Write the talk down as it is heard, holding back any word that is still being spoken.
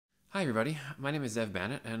Hi everybody, my name is Zev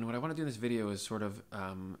Bannett, and what I want to do in this video is sort of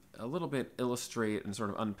a little bit illustrate and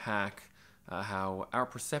sort of unpack how our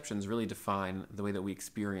perceptions really define the way that we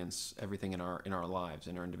experience everything in our lives,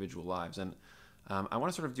 in our individual lives. And I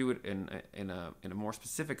want to sort of do it in a more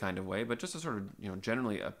specific kind of way, but just to sort of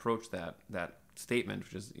generally approach that statement,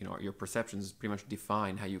 which is your perceptions pretty much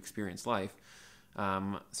define how you experience life.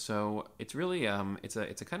 So it's really it's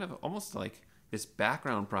a kind of almost like this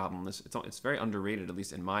background problem. It's very underrated, at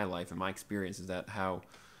least in my life and my experience, is that how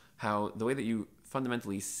the way that you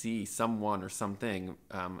fundamentally see someone or something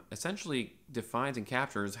essentially defines and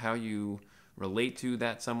captures how you relate to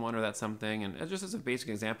that someone or that something. And just as a basic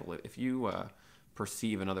example, if you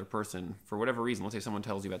perceive another person for whatever reason, let's say someone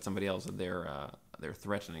tells you about somebody else that they're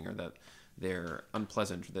threatening or that they're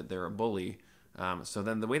unpleasant, or that they're a bully. So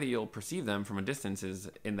then the way that you'll perceive them from a distance is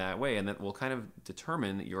in that way, and that will kind of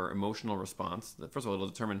determine your emotional response. First of all, it'll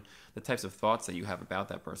determine the types of thoughts that you have about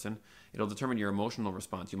that person. It'll determine your emotional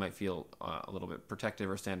response. You might feel a little bit protective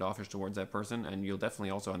or standoffish towards that person, and you'll definitely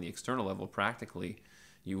also on the external level, practically,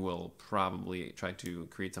 you will probably try to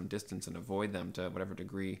create some distance and avoid them to whatever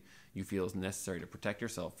degree you feel is necessary to protect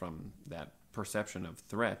yourself from that perception of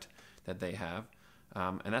threat that they have.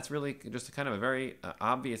 And that's really just a kind of a very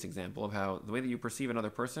obvious example of how the way that you perceive another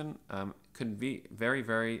person could be very,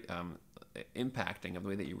 very impacting of the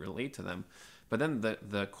way that you relate to them. But then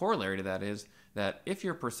the corollary to that is that if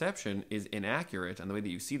your perception is inaccurate and the way that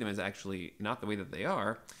you see them is actually not the way that they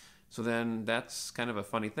are, so then that's kind of a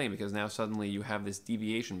funny thing, because now suddenly you have this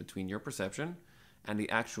deviation between your perception and the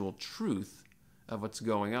actual truth of what's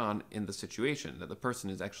going on in the situation, that the person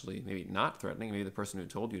is actually maybe not threatening. Maybe the person who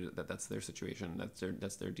told you that that's their situation,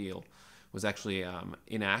 that's their deal, was actually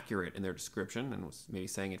inaccurate in their description and was maybe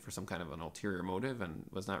saying it for some kind of an ulterior motive and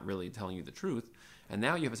was not really telling you the truth. And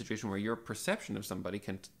now you have a situation where your perception of somebody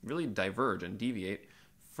can really diverge and deviate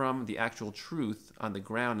from the actual truth on the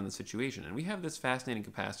ground in the situation. And we have this fascinating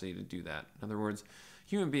capacity to do that. In other words,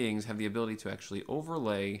 human beings have the ability to actually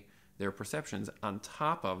overlay their perceptions on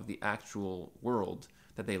top of the actual world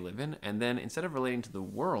that they live in, and then instead of relating to the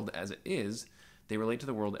world as it is, they relate to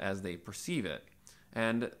the world as they perceive it.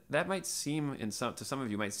 And that might seem, to some of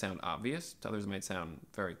you, might sound obvious, to others it might sound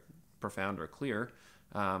very profound or clear,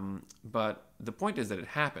 but the point is that it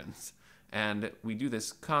happens, and we do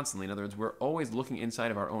this constantly. In other words, we're always looking inside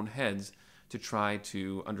of our own heads to try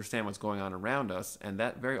to understand what's going on around us, and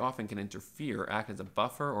that very often can interfere, act as a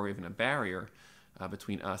buffer or even a barrier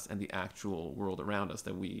between us and the actual world around us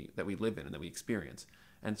that we live in and that we experience.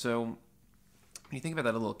 And so when you think about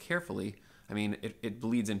that a little carefully, I mean, it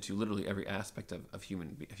bleeds into literally every aspect of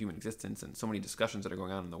human existence, and so many discussions that are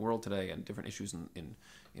going on in the world today, and different issues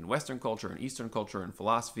in Western culture and Eastern culture and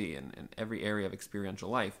philosophy and every area of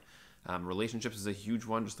experiential life. Relationships is a huge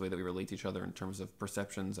one, just the way that we relate to each other in terms of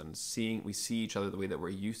perceptions and we see each other the way that we're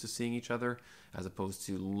used to seeing each other, as opposed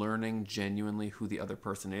to learning genuinely who the other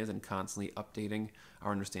person is and constantly updating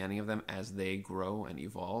our understanding of them as they grow and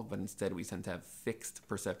evolve. But instead we tend to have fixed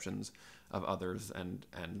perceptions of others, and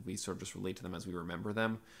we sort of just relate to them as we remember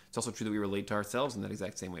them. It's also true that we relate to ourselves in that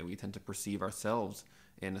exact same way. We tend to perceive ourselves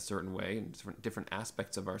in a certain way, in different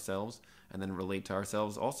aspects of ourselves, and then relate to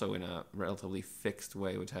ourselves also in a relatively fixed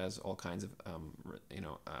way, which has all kinds of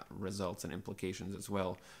results and implications as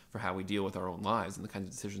well for how we deal with our own lives and the kinds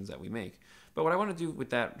of decisions that we make. But what I want to do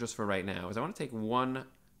with that just for right now is I want to take one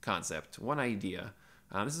concept, one idea.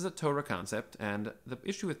 This is a Torah concept, and the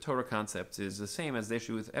issue with Torah concepts is the same as the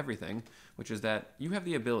issue with everything, which is that you have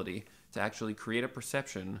the ability to actually create a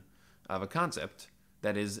perception of a concept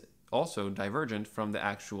that is also divergent from the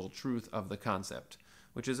actual truth of the concept,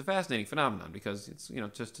 which is a fascinating phenomenon, because it's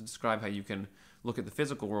just to describe how you can look at the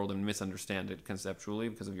physical world and misunderstand it conceptually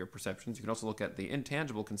because of your perceptions. You can also look at the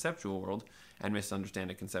intangible conceptual world and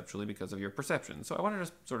misunderstand it conceptually because of your perceptions. So I want to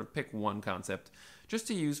just sort of pick one concept just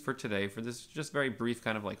to use for today, for this just very brief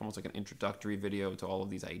kind of like almost like an introductory video to all of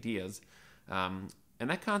these ideas. And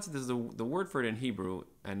that concept is the word for it in Hebrew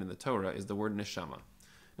and in the Torah is the word Neshama.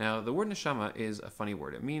 Now, the word Neshama is a funny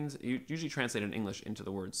word. It means, usually translated in English into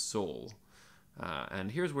the word soul. And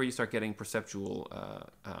here's where you start getting perceptual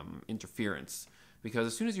interference. Because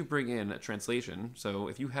as soon as you bring in a translation, so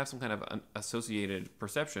if you have some kind of an associated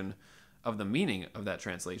perception of the meaning of that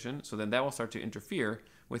translation, so then that will start to interfere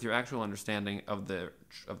with your actual understanding of the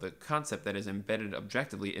concept that is embedded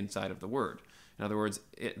objectively inside of the word. In other words,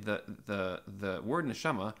 the word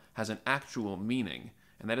Neshama has an actual meaning.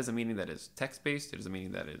 And that is a meaning that is text-based. It is a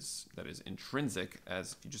meaning that is intrinsic,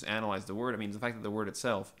 as if you just analyze the word. It means the fact that the word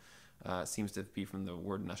itself seems to be from the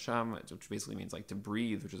word nasham, which basically means like to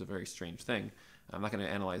breathe, which is a very strange thing. I'm not going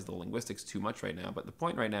to analyze the linguistics too much right now, but the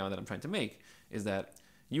point right now that I'm trying to make is that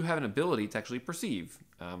you have an ability to actually perceive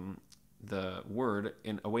the word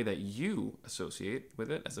in a way that you associate with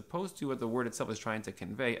it, as opposed to what the word itself is trying to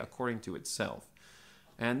convey according to itself.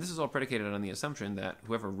 And this is all predicated on the assumption that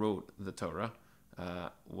whoever wrote the Torah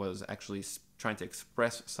was actually trying to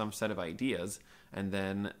express some set of ideas, and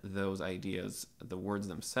then those ideas, the words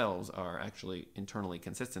themselves, are actually internally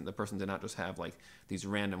consistent. The person did not just have like these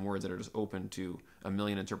random words that are just open to a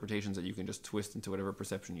million interpretations that you can just twist into whatever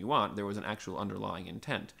perception you want. There was an actual underlying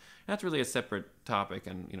intent. And that's really a separate topic,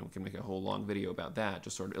 and we can make a whole long video about that,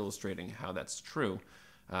 just sort of illustrating how that's true.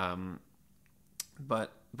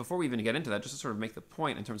 But before we even get into that, just to sort of make the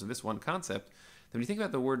point in terms of this one concept, that when you think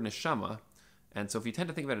about the word neshama, and so if you tend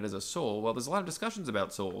to think about it as a soul, well, there's a lot of discussions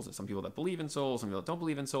about souls. There's some people that believe in souls, some people that don't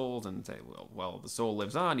believe in souls, and say, well, the soul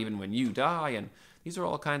lives on even when you die. And these are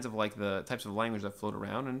all kinds of like the types of language that float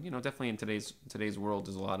around. And definitely in today's world,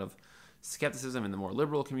 there's a lot of skepticism in the more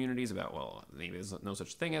liberal communities about, well, maybe there's no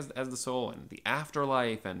such thing as the soul and the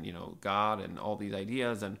afterlife and God and all these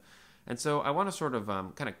ideas. And so I want to sort of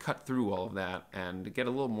kind of cut through all of that and get a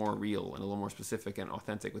little more real and a little more specific and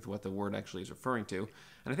authentic with what the word actually is referring to.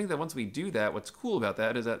 And I think that once we do that, what's cool about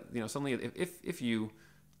that is that suddenly if you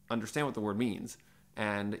understand what the word means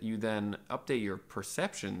and you then update your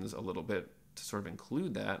perceptions a little bit to sort of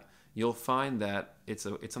include that, you'll find that it's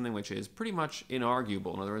something which is pretty much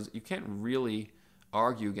inarguable. In other words, you can't really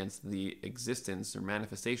argue against the existence or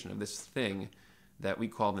manifestation of this thing that we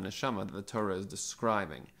call the neshama that the Torah is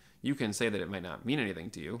describing. You can say that it might not mean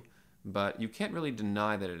anything to you, but you can't really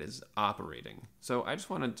deny that it is operating. So I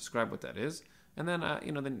just want to describe what that is, and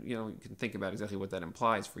then you can think about exactly what that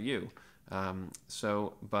implies for you.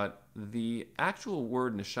 But the actual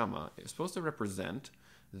word neshama is supposed to represent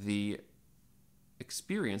the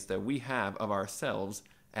experience that we have of ourselves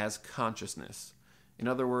as consciousness. In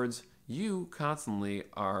other words, you constantly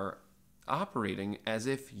are operating as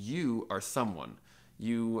if you are someone.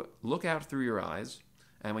 You look out through your eyes,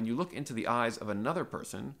 and when you look into the eyes of another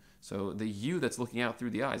person, so the you that's looking out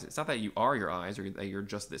through the eyes, it's not that you are your eyes or that you're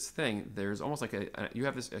just this thing. There's almost like you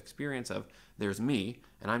have this experience of there's me,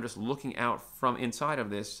 and I'm just looking out from inside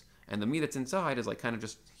of this, and the me that's inside is like kind of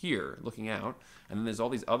just here looking out, and then there's all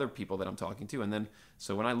these other people that I'm talking to, and then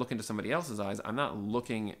so when I look into somebody else's eyes, I'm not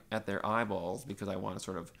looking at their eyeballs because I want to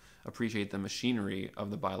sort of appreciate the machinery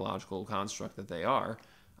of the biological construct that they are.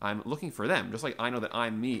 I'm looking for them, just like I know that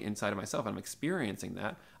I'm me inside of myself. I'm experiencing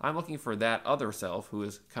that. I'm looking for that other self who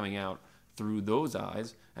is coming out through those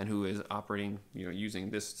eyes and who is operating, using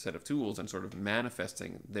this set of tools and sort of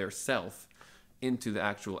manifesting their self into the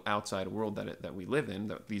actual outside world that we live in,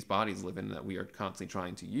 that these bodies live in, that we are constantly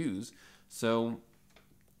trying to use. So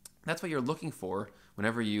that's what you're looking for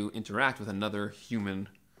whenever you interact with another human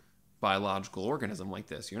biological organism like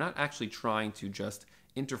this. You're not actually trying to just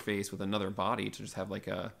interface with another body to just have like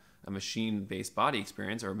a machine-based body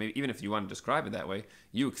experience, or maybe even if you want to describe it that way,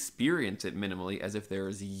 you experience it minimally as if there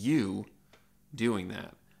is you doing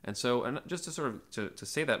that. And so, and just to sort of to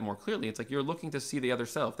say that more clearly, it's like you're looking to see the other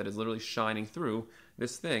self that is literally shining through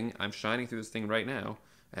this thing. I'm shining through this thing right now,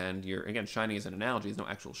 and you're, again, shining is an analogy. There's no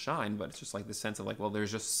actual shine, but it's just like this sense of like, well,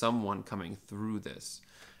 there's just someone coming through this.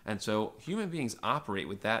 And so human beings operate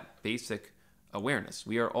with that basic awareness.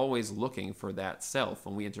 We are always looking for that self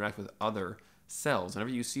when we interact with other selves. Whenever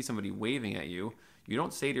you see somebody waving at you, you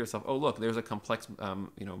don't say to yourself, oh, look, there's a complex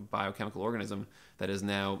biochemical organism that is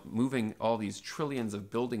now moving all these trillions of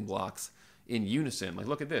building blocks in unison. Like,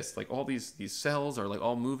 look at this. Like, all these cells are like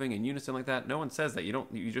all moving in unison like that. No one says that.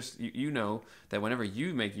 You know that whenever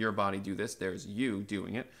you make your body do this, there's you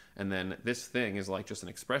doing it. And then this thing is like just an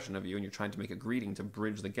expression of you, and you're trying to make a greeting to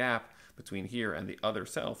bridge the gap between here and the other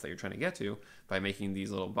self that you're trying to get to by making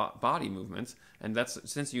these little body movements. And that's,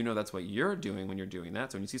 since that's what you're doing when you're doing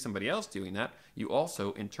that, so when you see somebody else doing that, you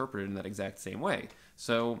also interpret it in that exact same way.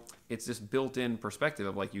 So it's this built-in perspective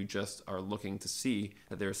of like you just are looking to see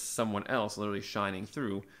that there's someone else literally shining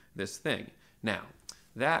through this thing. Now,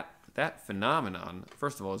 that phenomenon,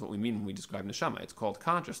 first of all, is what we mean when we describe neshama. It's called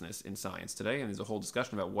consciousness in science today, and there's a whole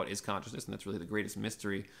discussion about what is consciousness, and that's really the greatest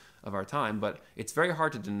mystery of our time. But it's very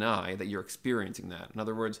hard to deny that you're experiencing that. In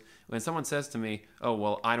other words, when someone says to me, oh,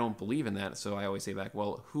 well, I don't believe in that, so I always say back,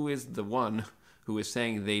 well, who is the one who is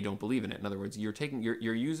saying they don't believe in it? In other words, you're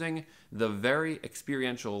using the very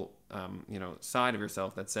experiential side of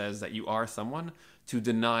yourself that says that you are someone to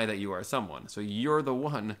deny that you are someone. So you're the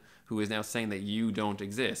one who is now saying that you don't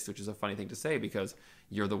exist, which is a funny thing to say because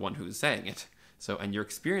you're the one who is saying it. So, and you're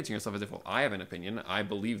experiencing yourself as if, well, I have an opinion, I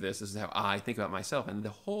believe this is how I think about myself. And the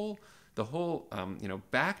whole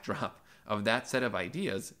backdrop of that set of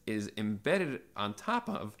ideas is embedded on top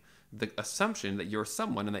of the assumption that you're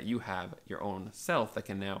someone and that you have your own self that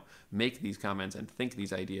can now make these comments and think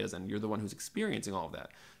these ideas, and you're the one who's experiencing all of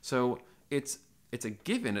that. So it's a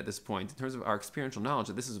given at this point in terms of our experiential knowledge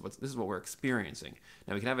that this is what we're experiencing.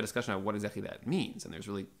 Now we can have a discussion about what exactly that means, and there's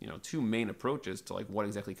really two main approaches to like what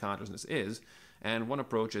exactly consciousness is. And one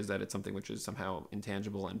approach is that it's something which is somehow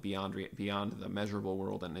intangible and beyond the measurable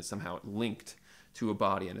world, and is somehow linked to a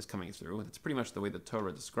body and is coming through. That's pretty much the way the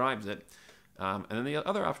Torah describes it. And then the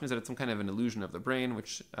other option is that it's some kind of an illusion of the brain,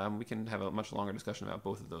 which we can have a much longer discussion about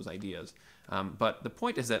both of those ideas. But the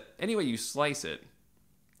point is that any way you slice it,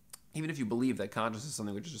 even if you believe that consciousness is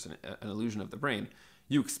something which is just an illusion of the brain,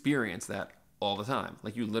 you experience that all the time.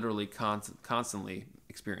 Like you literally constantly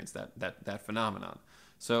experience that phenomenon.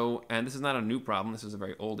 So, and this is not a new problem. This is a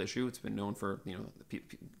very old issue. It's been known for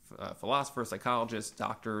philosophers, psychologists,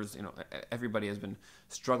 doctors. Everybody has been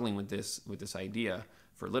struggling with this idea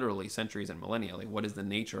for literally centuries and millennia. Like, what is the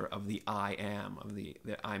nature of the I am, of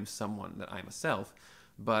that I'm someone, that I'm a self?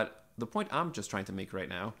 But the point I'm just trying to make right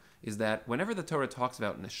now is that whenever the Torah talks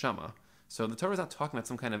about neshama, so the Torah is not talking about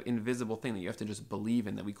some kind of invisible thing that you have to just believe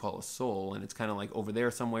in that we call a soul, and it's kind of like over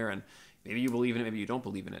there somewhere, and maybe you believe in it, maybe you don't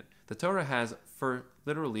believe in it. The Torah has, for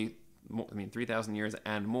literally, 3,000 years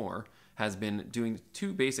and more, has been doing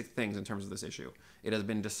two basic things in terms of this issue. It has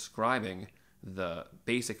been describing the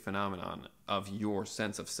basic phenomenon of your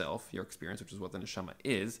sense of self, your experience, which is what the neshama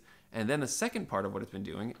is. And then the second part of what it's been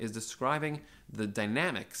doing is describing the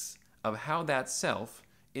dynamics of how that self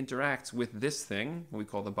interacts with this thing, what we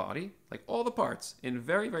call the body, like all the parts, in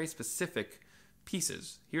very, very specific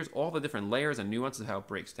pieces. Here's all the different layers and nuances of how it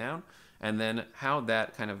breaks down, and then how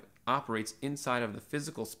that kind of operates inside of the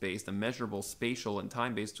physical space, the measurable, spatial, and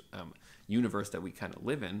time-based universe that we kind of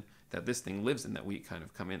live in, that this thing lives in, that we kind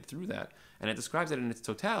of come in through that. And it describes it in its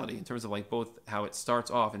totality, in terms of like both how it starts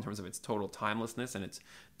off in terms of its total timelessness, and it's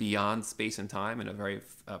beyond space and time in a very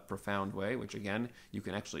profound way, which again, you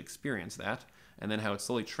can actually experience that. And then how it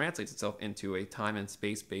slowly translates itself into a time and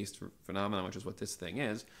space-based phenomenon, which is what this thing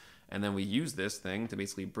is. And then we use this thing to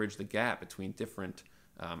basically bridge the gap between different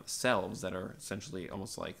selves that are essentially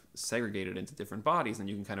almost like segregated into different bodies, and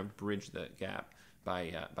you can kind of bridge the gap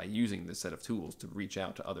by using this set of tools to reach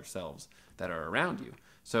out to other selves that are around you.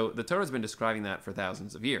 So the Torah has been describing that for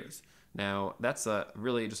thousands of years. Now, that's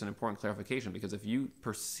really just an important clarification, because if you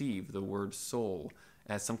perceive the word soul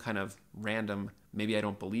as some kind of random, maybe I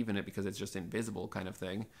don't believe in it because it's just invisible kind of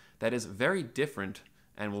thing, that is very different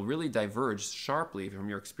and will really diverge sharply from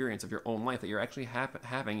your experience of your own life that you're actually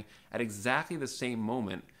having at exactly the same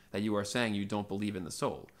moment that you are saying you don't believe in the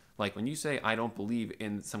soul. Like when you say, I don't believe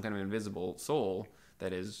in some kind of invisible soul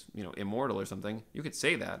that is, immortal or something, you could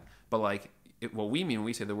say that, but like what we mean when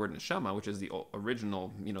we say the word neshama, which is the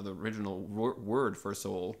original, the original word for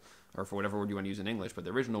soul, or for whatever word you want to use in English, but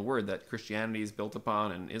the original word that Christianity is built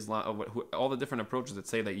upon, and Islam, all the different approaches that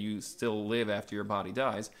say that you still live after your body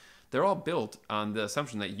dies, they're all built on the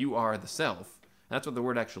assumption that you are the self. That's what the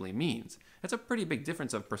word actually means. That's a pretty big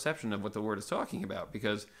difference of perception of what the word is talking about,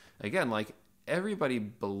 because again, like everybody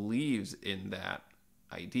believes in that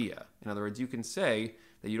idea. In other words, you can say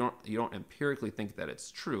that you don't empirically think that it's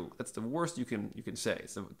true. That's the worst you can say.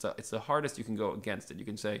 So it's the hardest you can go against it. You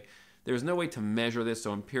can say there's no way to measure this,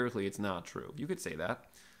 so empirically it's not true. You could say that.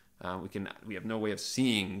 We have no way of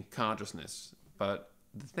seeing consciousness. But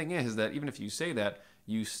the thing is that even if you say that,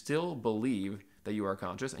 you still believe that you are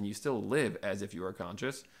conscious, and you still live as if you are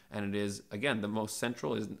conscious. And it is, again, the most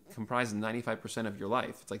central, is comprises 95% of your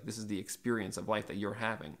life. It's like this is the experience of life that you're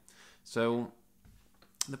having. So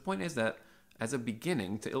the point is that as a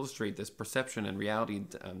beginning to illustrate this perception and reality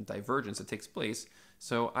divergence that takes place,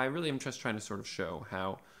 so I really am just trying to sort of show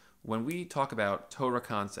how when we talk about Torah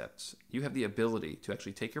concepts, you have the ability to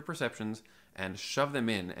actually take your perceptions and shove them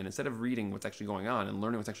in, and instead of reading what's actually going on and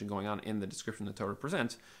learning what's actually going on in the description the Torah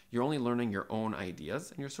presents, you're only learning your own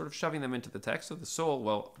ideas, and you're sort of shoving them into the text. So the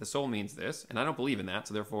soul means this, and I don't believe in that,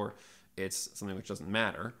 so therefore it's something which doesn't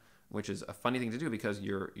matter, which is a funny thing to do, because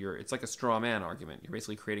it's like a straw man argument. You're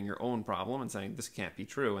basically creating your own problem and saying this can't be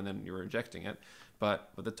true, and then you're rejecting it. But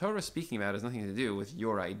what the Torah is speaking about has nothing to do with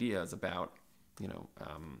your ideas about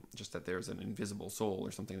just that there's an invisible soul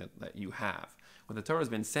or something that you have. What the Torah has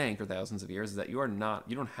been saying for thousands of years is that you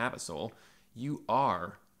don't have a soul. You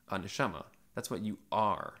are a neshama. That's what you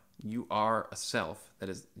are. You are a self that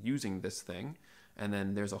is using this thing, and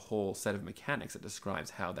then there's a whole set of mechanics that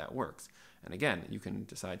describes how that works. And again, you can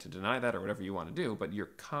decide to deny that or whatever you want to do, but you're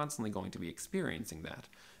constantly going to be experiencing that.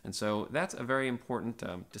 And so that's a very important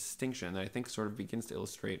distinction that I think sort of begins to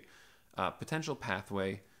illustrate a potential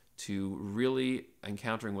pathway to really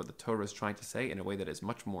encountering what the Torah is trying to say in a way that is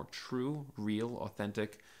much more true, real,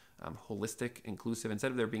 authentic, holistic, inclusive,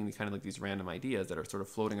 instead of there being kind of like these random ideas that are sort of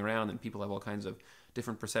floating around and people have all kinds of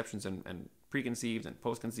different perceptions and preconceived and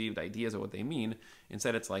postconceived ideas of what they mean.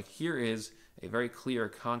 Instead, it's like, here is a very clear,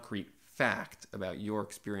 concrete fact about your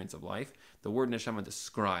experience of life. The word neshama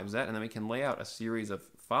describes that, and then we can lay out a series of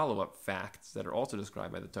follow-up facts that are also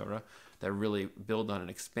described by the Torah that really build on and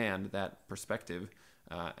expand that perspective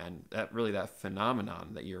and that phenomenon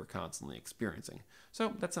that you're constantly experiencing.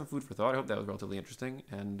 So that's some food for thought. I hope that was relatively interesting,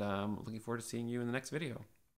 and looking forward to seeing you in the next video.